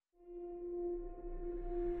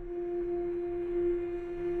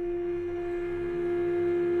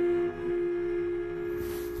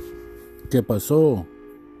¿Qué pasó?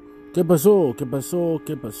 ¿Qué pasó? ¿Qué pasó?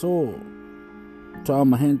 ¿Qué pasó? To all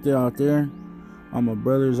my gente out there, all my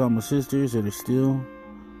brothers, all my sisters that are still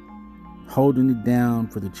holding it down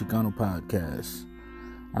for the Chicano podcast.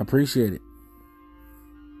 I appreciate it.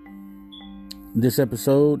 This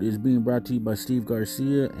episode is being brought to you by Steve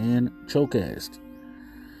Garcia and Chocast.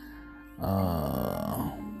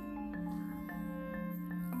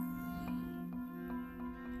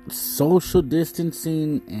 Social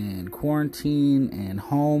distancing and quarantine and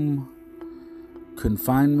home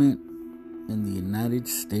confinement in the United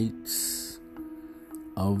States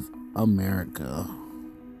of America.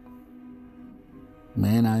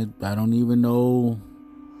 Man, I don't even know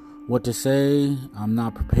what to say. I'm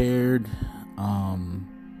not prepared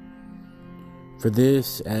for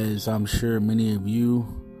this, as I'm sure many of you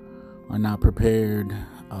are not prepared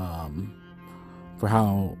for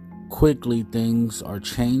how quickly things are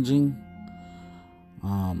changing.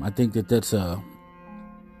 I think that's a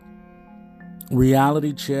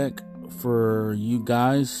reality check for you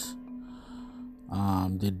guys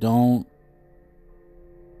that don't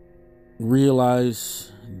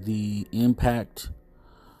realize the impact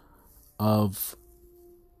of,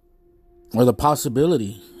 or the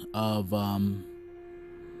possibility of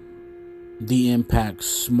the impact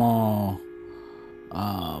small,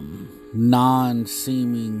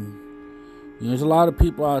 non-seeming. There's a lot of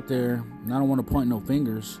people out there, and I don't want to point no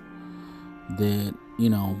fingers, that,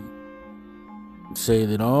 say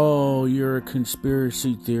that, oh, you're a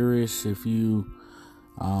conspiracy theorist if you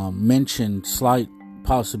mention slight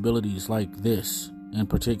possibilities like this in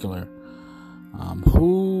particular.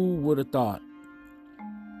 Who would have thought,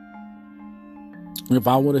 if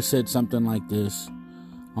I would have said something like this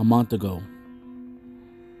a month ago,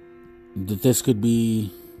 that this could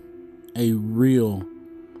be a real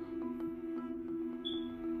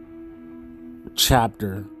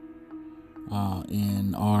chapter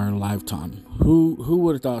in our lifetime? Who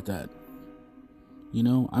would have thought that?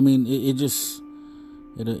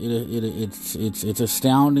 It's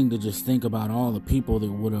astounding to just think about all the people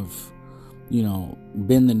that would have,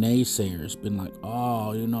 been the naysayers, been like,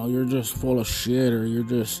 oh, you're just full of shit, or you're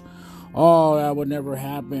just, oh, that would never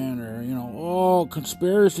happen, or, oh,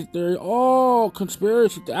 conspiracy theory,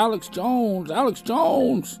 Alex Jones.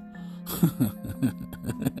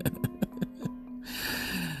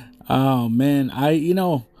 Oh, man,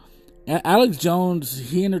 Alex Jones,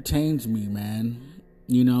 he entertains me, man.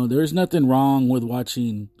 There's nothing wrong with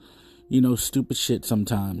watching, stupid shit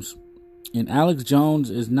sometimes. And Alex Jones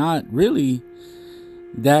is not really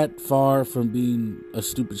that far from being a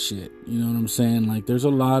stupid shit. You know what I'm saying? Like, there's a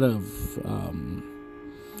lot of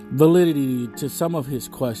validity to some of his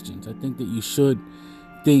questions. I think that you should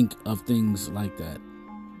think of things like that,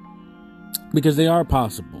 because they are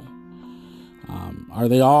possible. Are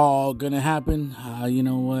they all going to happen? You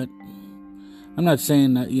know what? I'm not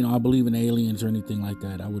saying that, I believe in aliens or anything like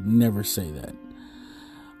that. I would never say that.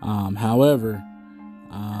 However,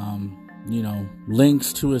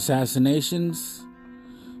 links to assassinations,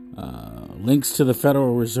 links to the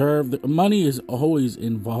Federal Reserve. Money is always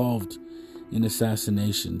involved in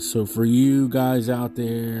assassinations. So for you guys out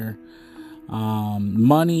there,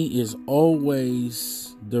 money is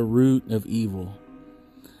always the root of evil.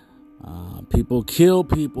 People kill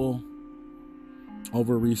people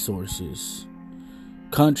over resources.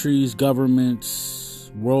 Countries,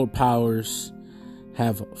 governments, world powers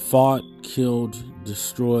have fought, killed,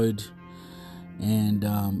 destroyed, and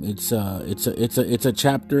it's a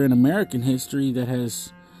chapter in American history that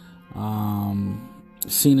has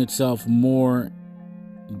seen itself more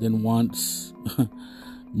than once,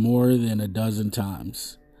 more than a dozen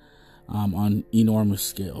times, on enormous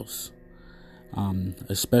scales.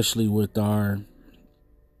 Especially with our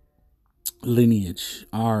lineage,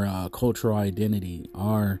 our cultural identity,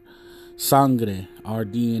 our sangre, our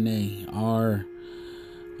DNA, our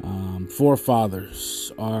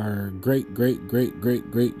forefathers, our great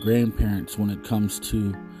grandparents when it comes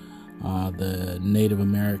to the Native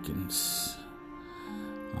Americans,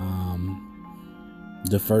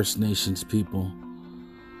 the First Nations people,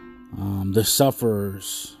 the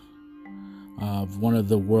sufferers of one of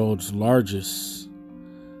the world's largest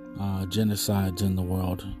genocides in the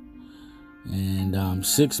world. And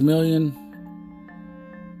 6 million,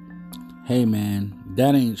 hey man,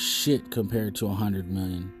 that ain't shit compared to 100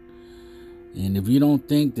 million. And if you don't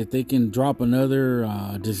think that they can drop another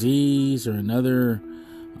disease or another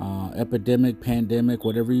epidemic, pandemic,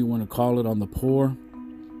 whatever you want to call it, on the poor.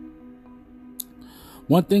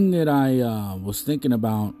 One thing that I was thinking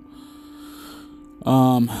about,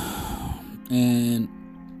 and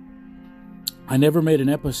I never made an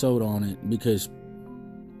episode on it because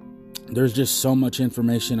there's just so much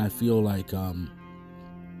information I feel like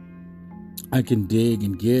I can dig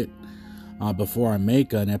and get before I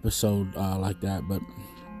make an episode like that. But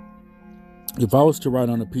if I was to write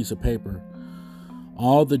on a piece of paper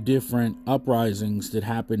all the different uprisings that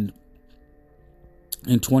happened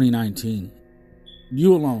in 2019,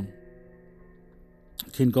 you alone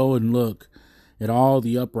can go and look at all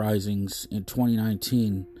the uprisings in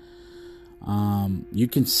 2019. You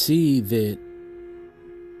can see that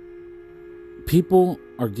people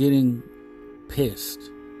are getting pissed.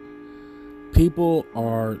 People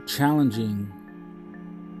are challenging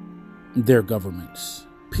their governments.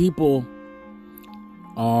 People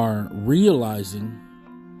are realizing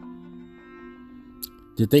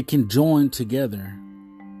that they can join together,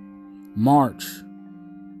 march,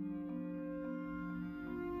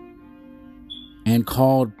 and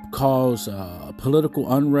cause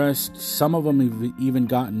political unrest. Some of them have even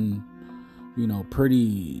gotten,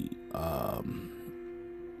 pretty,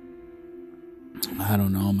 I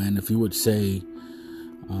don't know, man, if you would say,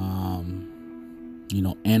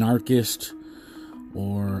 anarchist,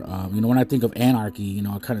 or, when I think of anarchy,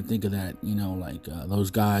 I kind of think of that, like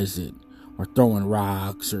those guys that are throwing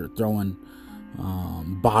rocks or throwing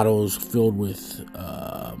bottles filled with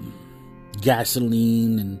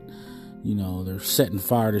gasoline, and they're setting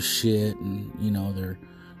fire to shit, and they're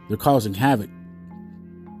causing havoc.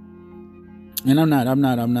 And I'm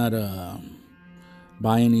not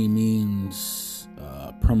by any means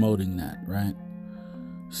promoting that, right?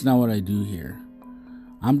 It's not what I do here.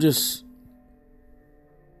 I'm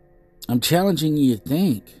challenging you to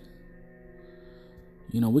think.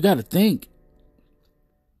 We got to think.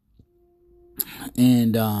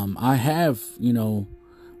 And I have,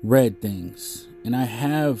 read things, and I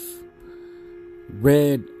have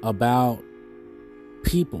read about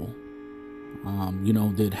people,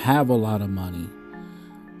 that have a lot of money,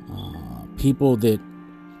 people that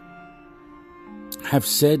have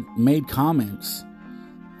made comments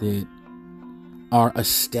that are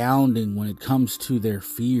astounding when it comes to their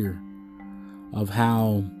fear of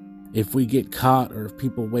how, if we get caught or if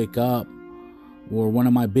people wake up, or one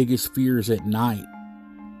of my biggest fears at night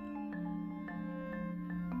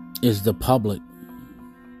is the public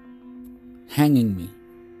hanging me,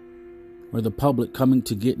 or the public coming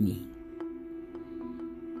to get me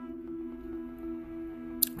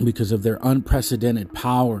because of their unprecedented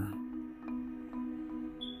power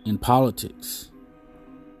in politics,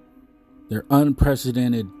 their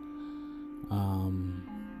unprecedented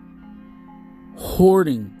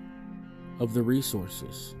hoarding of the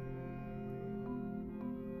resources,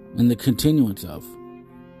 and the continuance of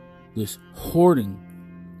this hoarding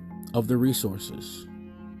of the resources.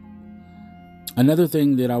 Another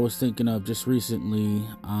thing that I was thinking of just recently,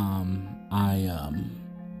 I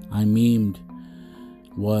memed,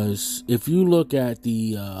 was if you look at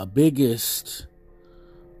the biggest,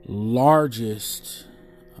 largest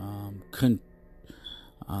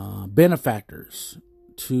benefactors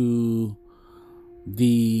to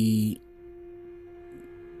the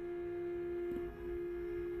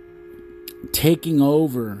taking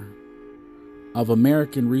over of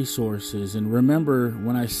American resources, and remember,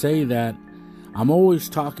 when I say that, I'm always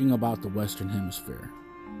talking about the Western Hemisphere.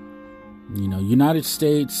 United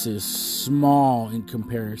States is small in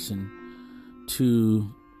comparison to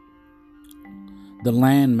the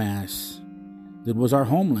landmass that was our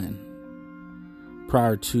homeland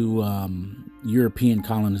prior to European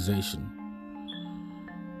colonization.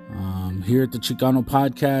 Here at the Chicano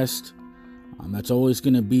Podcast, that's always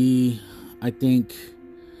going to be, I think,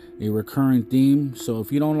 a recurring theme. So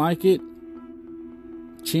if you don't like it,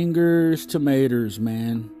 chingers, tomatoes,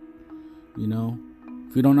 man.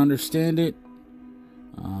 If you don't understand it,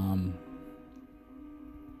 I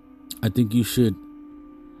think you should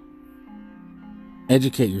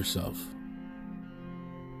educate yourself.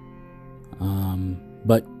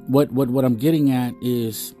 But what I'm getting at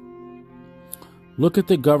is, look at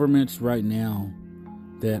the governments right now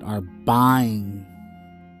that are buying,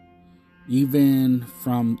 even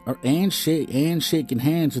from shaking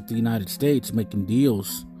hands with the United States, making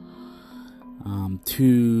deals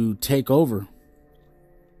to take over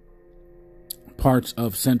parts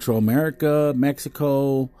of Central America,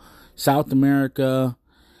 Mexico, South America,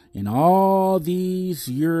 and all these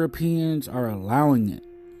Europeans are allowing it.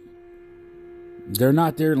 They're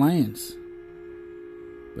not their lands,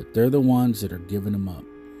 but they're the ones that are giving them up.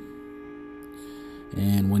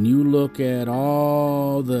 And when you look at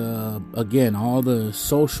all the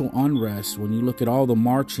social unrest, when you look at all the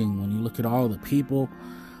marching, when you look at all the people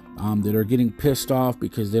that are getting pissed off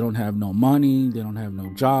because they don't have no money, they don't have no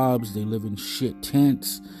jobs, they live in shit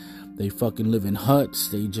tents, they fucking live in huts,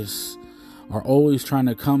 they just are always trying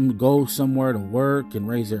to go somewhere to work and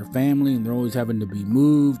raise their family, and they're always having to be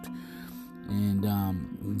moved. And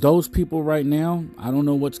those people right now, I don't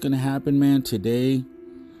know what's going to happen, man. Today,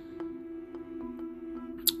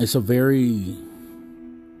 it's a very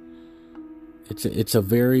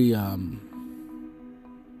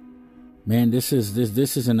man, this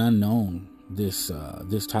is an unknown, this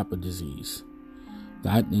type of disease.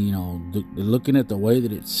 Looking at the way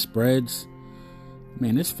that it spreads,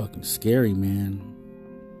 man, it's fucking scary, man.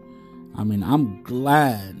 I mean, I'm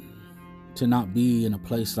glad to not be in a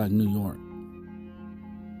place like New York.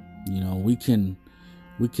 We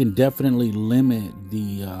can definitely limit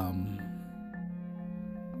the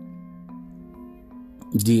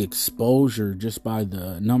exposure just by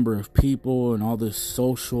the number of people and all this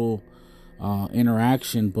social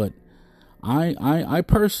interaction. But I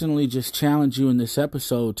personally just challenge you in this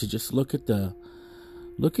episode to just look at the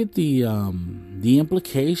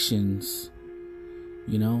implications.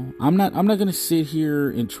 I'm not going to sit here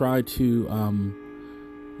and try to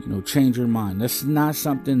change your mind. That's not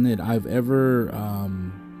something that I've ever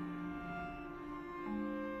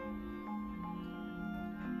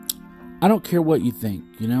I don't care what you think.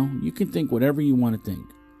 You can think whatever you want to think.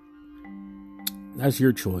 That's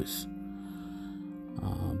your choice.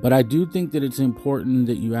 But I do think that it's important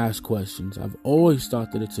that you ask questions. I've always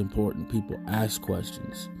thought that it's important people ask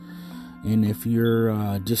questions. And if you're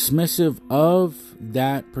dismissive of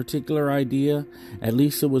that particular idea, at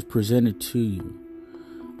least it was presented to you.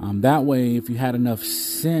 That way, if you had enough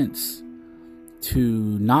sense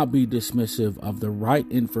to not be dismissive of the right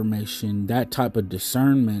information, that type of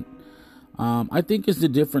discernment, I think is the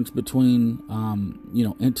difference between,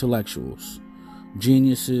 intellectuals,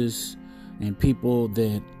 geniuses, and people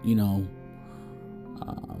that,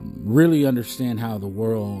 really understand how the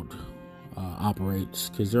world operates.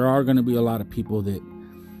 Because there are going to be a lot of people that,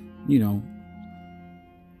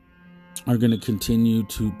 are going to continue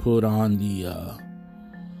to put on the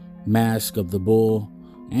mask of the bull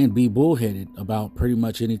and be bullheaded about pretty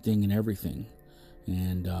much anything and everything.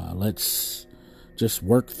 And let's just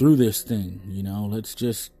work through this thing. Let's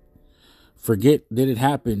just forget that it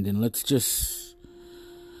happened, and let's just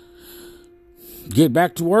get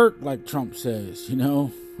back to work, like Trump says.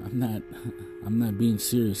 I'm not being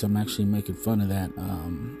serious. I'm actually making fun of that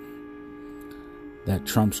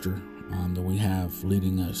Trumpster that we have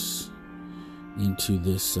leading us into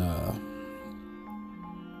this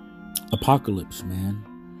apocalypse, man.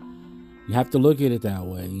 You have to look at it that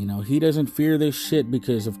way. He doesn't fear this shit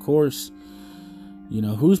because, of course,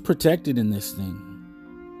 who's protected in this thing?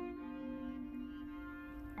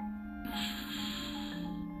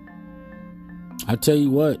 I tell you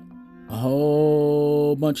what, a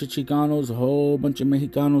whole bunch of Chicanos, a whole bunch of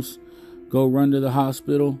Mexicanos go run to the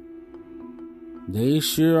hospital. They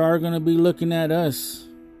sure are going to be looking at us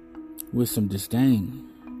with some disdain.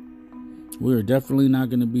 We're definitely not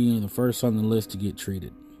going to be the first on the list to get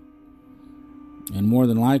treated. And more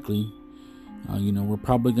than likely, we're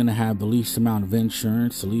probably going to have the least amount of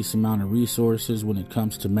insurance, the least amount of resources when it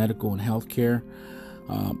comes to medical and health care,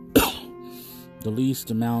 the least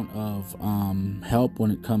amount of help when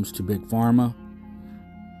it comes to big pharma.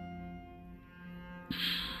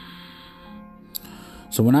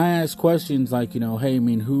 So when I ask questions like, hey,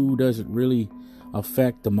 who does it really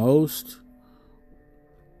affect the most?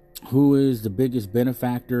 Who is the biggest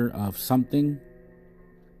benefactor of something?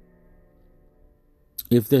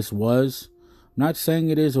 If this was, I'm not saying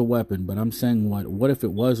it is a weapon, but I'm saying what if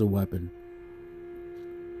it was a weapon?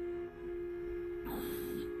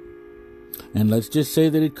 And let's just say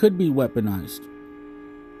that it could be weaponized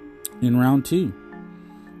in round 2.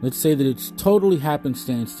 Let's say that it's totally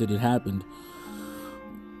happenstance that it happened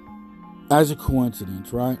as a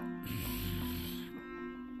coincidence, right?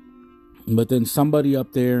 But then somebody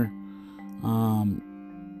up there,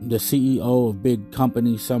 the CEO of big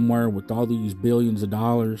company somewhere with all these billions of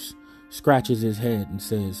dollars, scratches his head and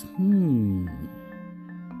says,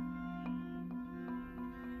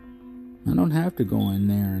 I don't have to go in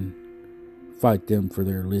there and fight them for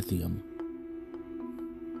their lithium.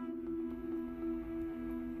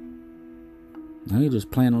 I can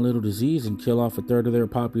just plant a little disease and kill off a third of their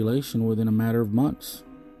population within a matter of months.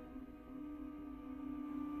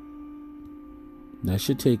 That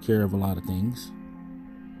should take care of a lot of things,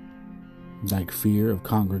 like fear of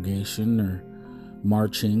congregation or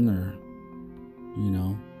marching or,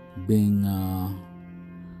 being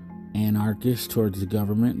anarchist towards the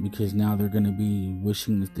government, because now they're going to be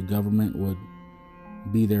wishing that the government would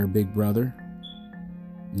be their big brother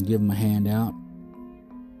and give them a handout.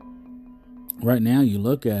 Right now, you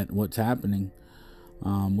look at what's happening.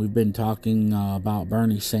 We've been talking about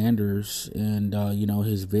Bernie Sanders and,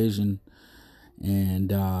 his vision.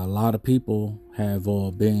 And a lot of people have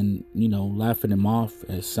been, laughing him off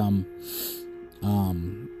as some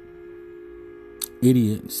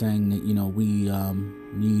idiot, saying that, we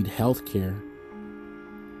need health care.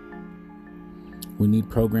 We need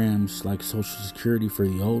programs like Social Security for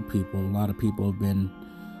the old people. A lot of people have been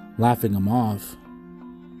laughing him off.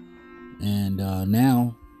 And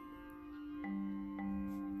now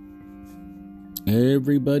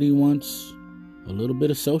everybody wants a little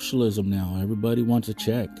bit of socialism now. Everybody wants a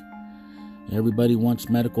check. Everybody wants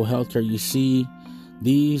medical health care. You see,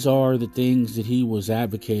 these are the things that he was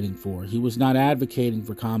advocating for. He was not advocating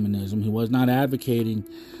for communism. He was not advocating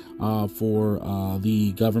for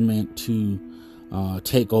the government to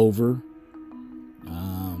take over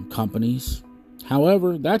companies.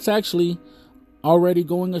 However, that's actually already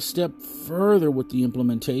going a step further with the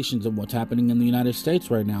implementations of what's happening in the United States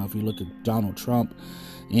right now. If you look at Donald Trump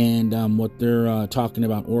and what they're talking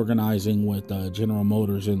about organizing with General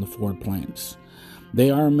Motors and the Ford plants, they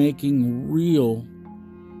are making real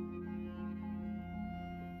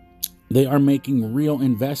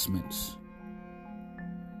investments.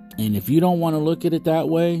 And if you don't want to look at it that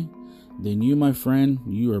way, then you, my friend,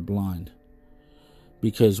 you are blind.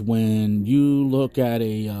 Because when you look at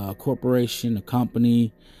a corporation, a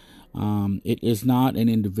company, it is not an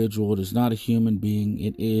individual. It is not a human being.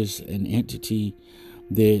 It is an entity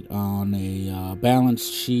that on a balance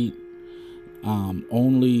sheet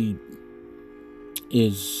only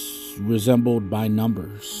is resembled by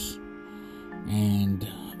numbers and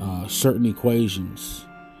certain equations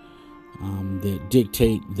that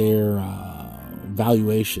dictate their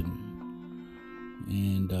valuation.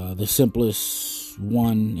 And the simplest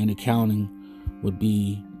one in accounting would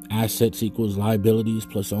be assets equals liabilities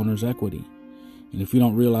plus owner's equity. And if you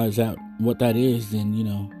don't realize that what that is, then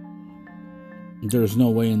there's no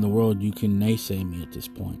way in the world you can naysay me at this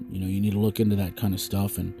point. You need to look into that kind of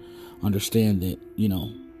stuff and understand that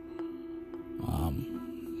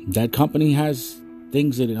that company has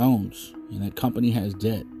things that it owns, and that company has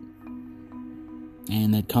debt,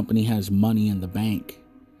 and that company has money in the bank.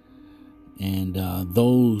 And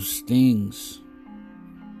those things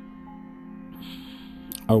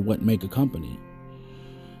are what make a company.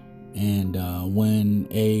 And when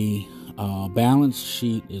a balance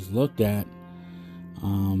sheet is looked at,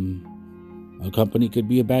 a company could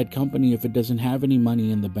be a bad company if it doesn't have any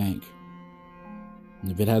money in the bank. And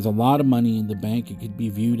if it has a lot of money in the bank, it could be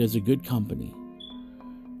viewed as a good company.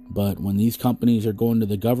 But when these companies are going to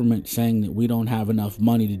the government saying that we don't have enough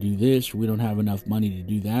money to do this, or we don't have enough money to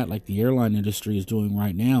do that, like the airline industry is doing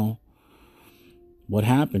right now, what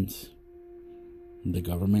happens? The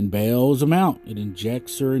government bails them out. It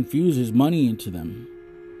injects or infuses money into them.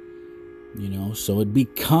 So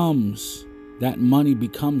that money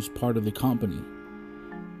becomes part of the company.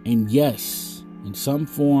 And yes, in some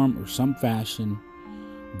form or some fashion,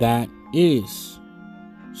 that is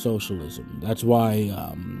socialism. That's why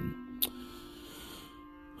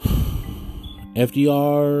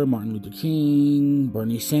FDR, Martin Luther King,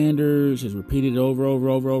 Bernie Sanders has repeated over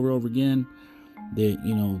again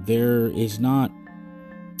that there is not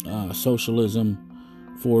socialism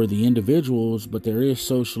for the individuals, but there is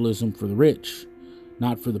socialism for the rich,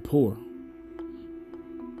 not for the poor.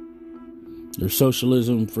 There's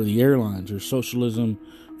socialism for the airlines. There's socialism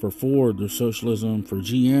for Ford. There's socialism for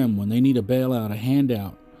GM. When they need a bailout, a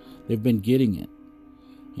handout, they've been getting it.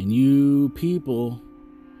 And you people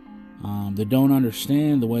that don't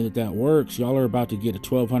understand the way that works, y'all are about to get a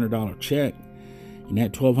 $1,200 check. And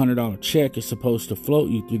that $1,200 check is supposed to float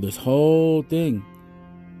you through this whole thing.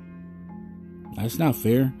 That's not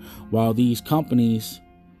fair. While these companies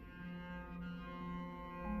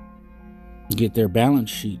get their balance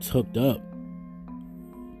sheets hooked up.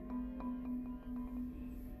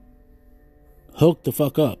 Hooked the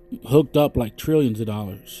fuck up. Hooked up like trillions of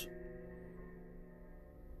dollars.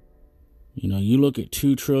 You look at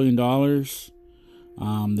 $2 trillion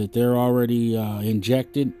that they're already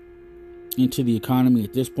injected into the economy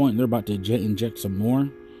at this point, and they're about to inject some more.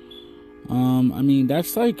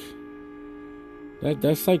 That's like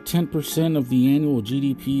 10% of the annual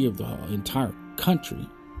GDP of the entire country.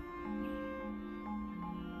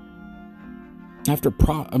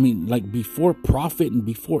 Before profit and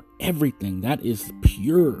before everything, that is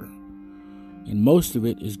pure. And most of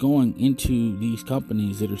it is going into these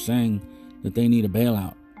companies that are saying that they need a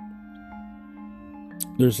bailout.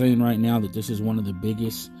 They're saying right now that this is one of the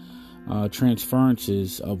biggest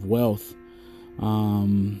transferences of wealth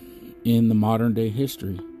in the modern day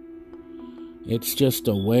history. It's just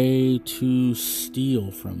a way to steal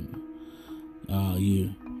from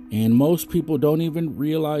you. And most people don't even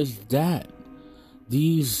realize that.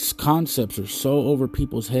 These concepts are so over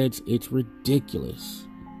people's heads, it's ridiculous.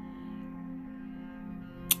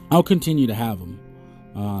 I'll continue to have them,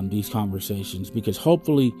 these conversations, because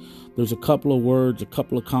hopefully there's a couple of words, a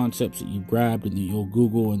couple of concepts that you grabbed and that you'll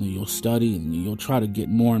Google and that you'll study and you'll try to get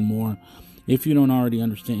more and more. If you don't already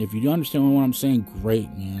understand, if you understand what I'm saying, great,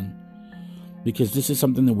 man. Because this is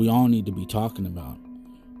something that we all need to be talking about.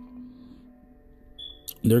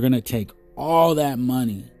 They're going to take all that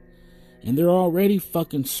money, and they're already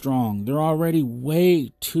fucking strong. They're already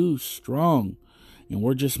way too strong. And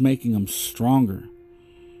we're just making them stronger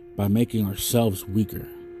by making ourselves weaker.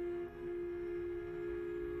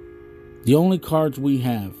 The only cards we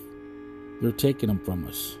have, they're taking them from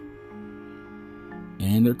us.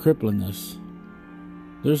 And they're crippling us.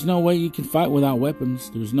 There's no way you can fight without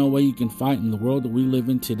weapons. There's no way you can fight in the world that we live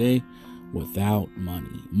in today without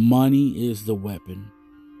money. Money is the weapon.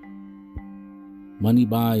 Money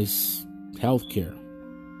buys healthcare.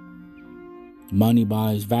 Money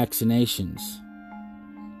buys vaccinations.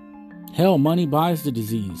 Hell, money buys the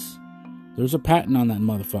disease. There's a patent on that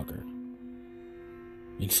motherfucker.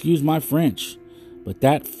 Excuse my French, but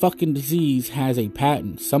that fucking disease has a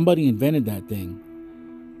patent. Somebody invented that thing.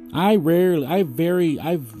 I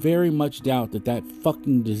very much doubt that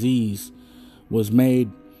fucking disease was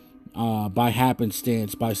made by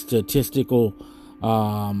happenstance, by statistical.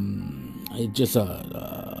 It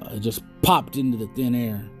just popped into the thin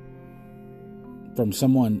air from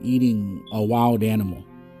someone eating a wild animal.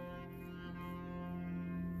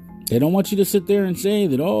 They don't want you to sit there and say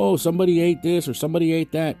that, oh, somebody ate this or somebody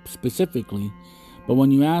ate that specifically. But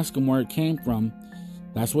when you ask them where it came from,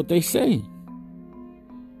 that's what they say.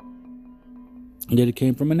 That it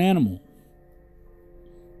came from an animal.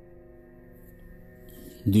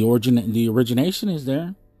 The origination is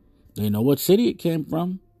there. They know what city it came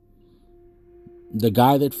from. The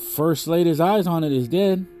guy that first laid his eyes on it is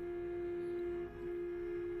dead.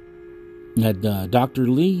 That Dr.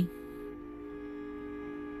 Lee,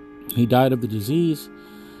 he died of the disease.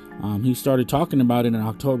 He started talking about it in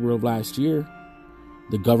October of last year.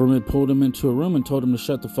 The government pulled him into a room and told him to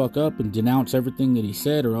shut the fuck up and denounce everything that he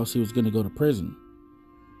said, or else he was going to go to prison.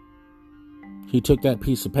 He took that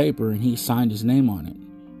piece of paper and he signed his name on it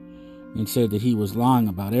and said that he was lying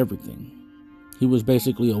about everything. He was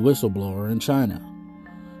basically a whistleblower in China,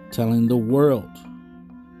 telling the world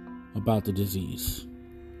about the disease,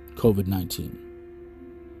 COVID-19,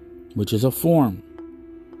 which is a form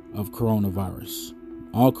of coronavirus.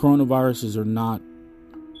 All coronaviruses are not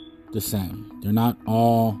the same. They're not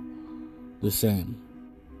all the same.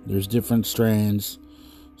 There's different strands.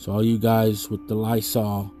 So all you guys with the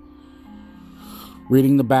Lysol,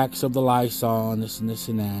 reading the backs of the Lysol and this and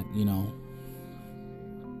that,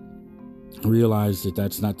 realize that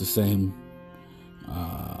that's not the same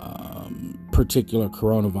particular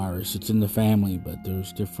coronavirus. It's in the family, but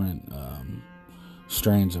there's different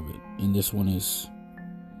strains of it. And this one is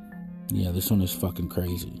fucking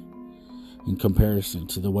crazy in comparison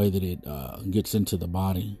to the way that it gets into the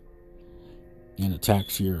body and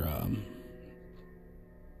attacks your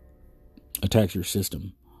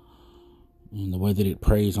system, and the way that it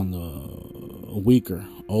preys on the weaker,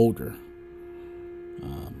 older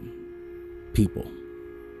people.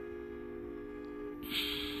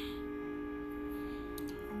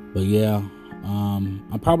 But yeah,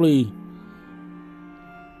 I'm probably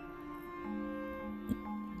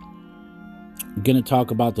gonna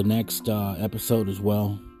talk about the next episode as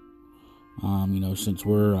well. Since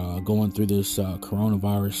we're going through this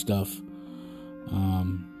coronavirus stuff,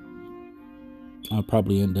 I'll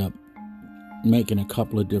probably end up making a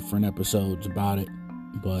couple of different episodes about it.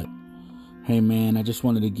 But hey, man, I just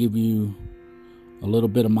wanted to give you a little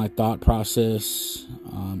bit of my thought process.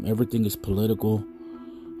 Everything is political.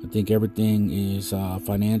 I think everything is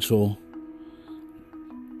financial.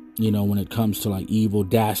 When it comes to like evil,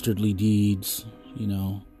 dastardly deeds,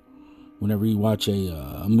 whenever you watch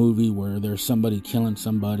a movie where there's somebody killing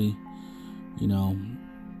somebody,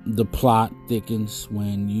 the plot thickens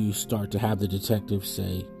when you start to have the detectives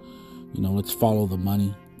say, let's follow the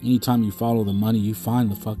money. Anytime you follow the money, you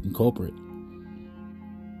find the fucking culprit.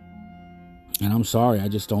 And I'm sorry, I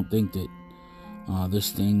just don't think that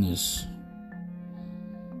this thing is,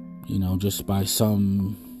 just by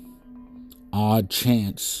some odd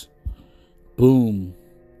chance, boom.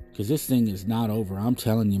 Because this thing is not over. I'm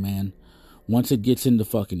telling you, man. Once it gets into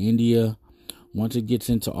fucking India, once it gets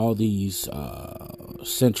into all these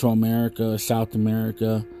Central America, South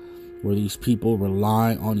America, where these people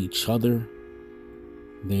rely on each other.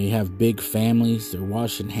 They have big families. They're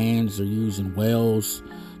washing hands. They're using wells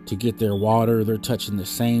to get their water. They're touching the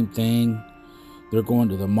same thing. They're going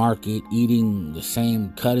to the market, eating the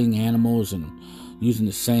same, cutting animals and using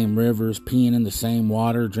the same rivers, peeing in the same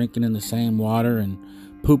water, drinking in the same water, and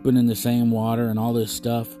pooping in the same water and all this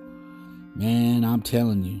stuff. Man, I'm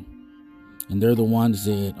telling you. And they're the ones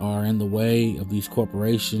that are in the way of these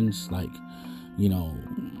corporations like,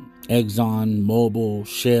 Exxon, Mobil,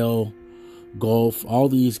 Shell, Gulf. All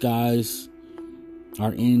these guys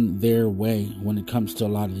are in their way when it comes to a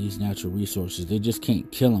lot of these natural resources. They just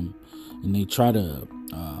can't kill them. And they try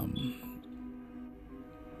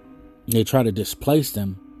to displace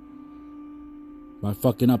them by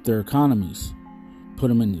fucking up their economies,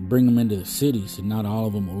 bring them into the cities, and not all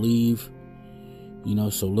of them will leave.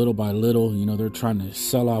 So little by little, they're trying to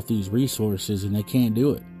sell off these resources, and they can't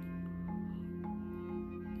do it.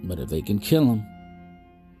 But if they can kill them,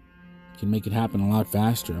 can make it happen a lot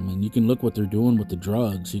faster. I mean, you can look what they're doing with the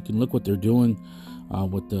drugs. You can look what they're doing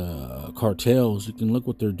with the cartels. You can look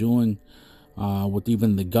what they're doing with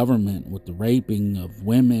even the government, with the raping of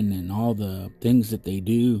women and all the things that they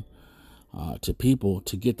do to people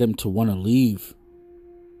to get them to want to leave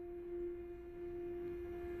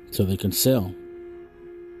so they can sell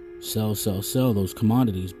those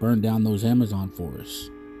commodities, burn down those Amazon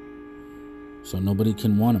forests so nobody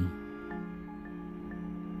can want them.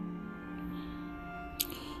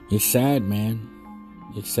 It's sad, man.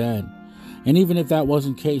 It's sad. And even if that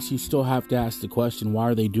wasn't the case, you still have to ask the question, why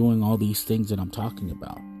are they doing all these things that I'm talking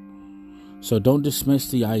about? So don't dismiss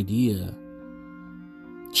the idea.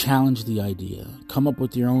 Challenge the idea. Come up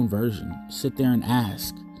with your own version. Sit there and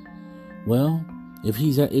ask. Well,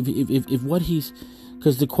 because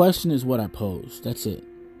the question is what I pose. That's it.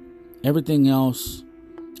 Everything else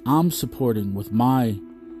I'm supporting with my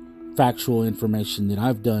factual information that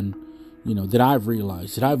I've done, that I've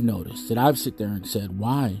realized, that I've noticed, that I've sit there and said,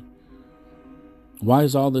 why? Why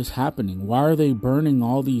is all this happening? Why are they burning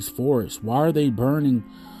all these forests? Why are they burning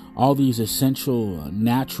all these essential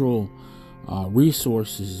natural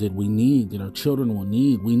resources that we need, that our children will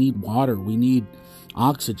need? We need water. We need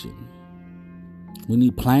oxygen. We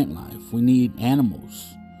need plant life. We need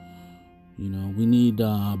animals. We need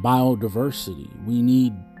biodiversity. We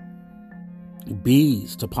need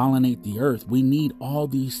bees to pollinate the earth. We need all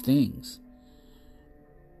these things.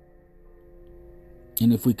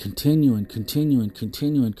 And if we continue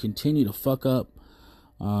to fuck up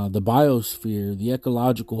the biosphere, the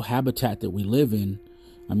ecological habitat that we live in,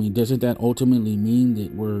 I mean, doesn't that ultimately mean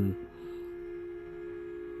that we're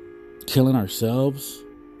killing ourselves?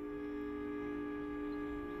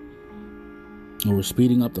 Or we're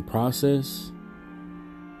speeding up the process?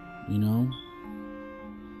 And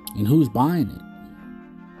who's buying it?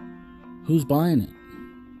 Who's buying it?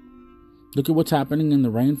 Look at what's happening in the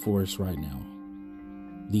rainforest right now.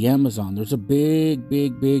 The Amazon. There's a big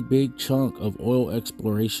chunk of oil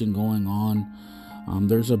exploration going on.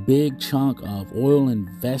 There's a big chunk of oil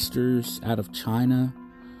investors out of China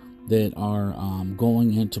that are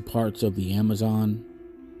going into parts of the Amazon.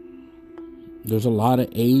 There's a lot of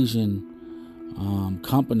Asian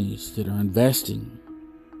companies that are investing,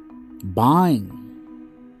 buying.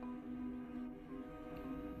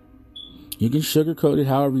 You can sugarcoat it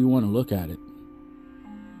however you want to look at it.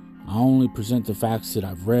 I only present the facts that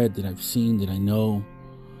I've read, that I've seen, that I know,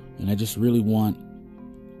 and I just really want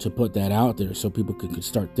to put that out there so people could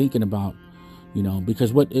start thinking about,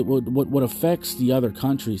 because what affects the other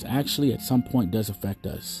countries actually at some point does affect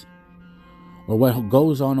us. Or what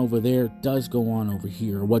goes on over there does go on over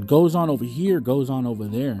here. Or what goes on over here goes on over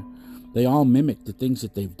there. They all mimic the things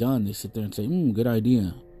that they've done. They sit there and say, good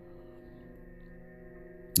idea.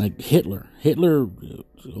 Like Hitler. Hitler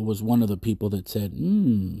was one of the people that said,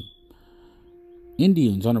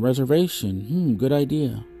 Indians on a reservation. Good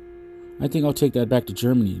idea. I think I'll take that back to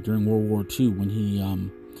Germany during World War II when he,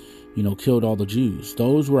 killed all the Jews.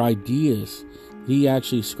 Those were ideas. He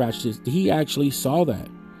actually he actually saw that.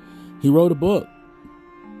 He wrote a book.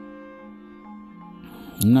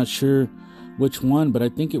 I'm not sure which one, but I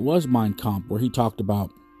think it was Mein Kampf, where he talked about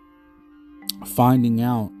finding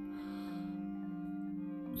out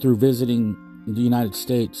through visiting the United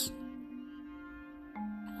States.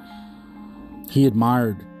 He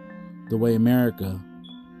admired the way America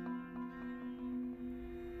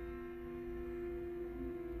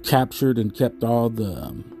captured and kept all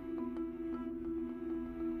the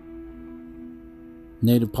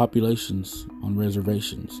native populations on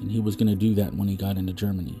reservations, and he was going to do that when he got into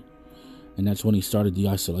Germany, and that's when he started the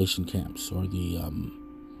isolation camps, or the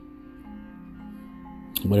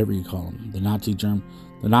whatever you call them, the Nazi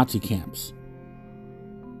camps,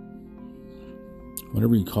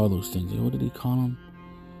 whatever you call those things. What did he call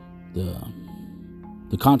them?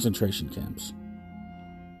 the concentration camps.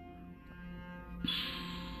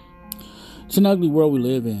 It's an ugly world we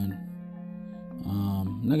live in.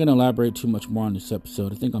 I'm not going to elaborate too much more on this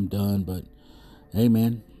episode. I think I'm done, but hey,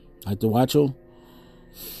 man, Aitawacho.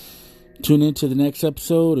 Tune in to the next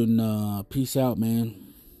episode, and peace out,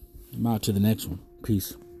 man. I'm out to the next one.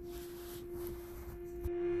 Peace.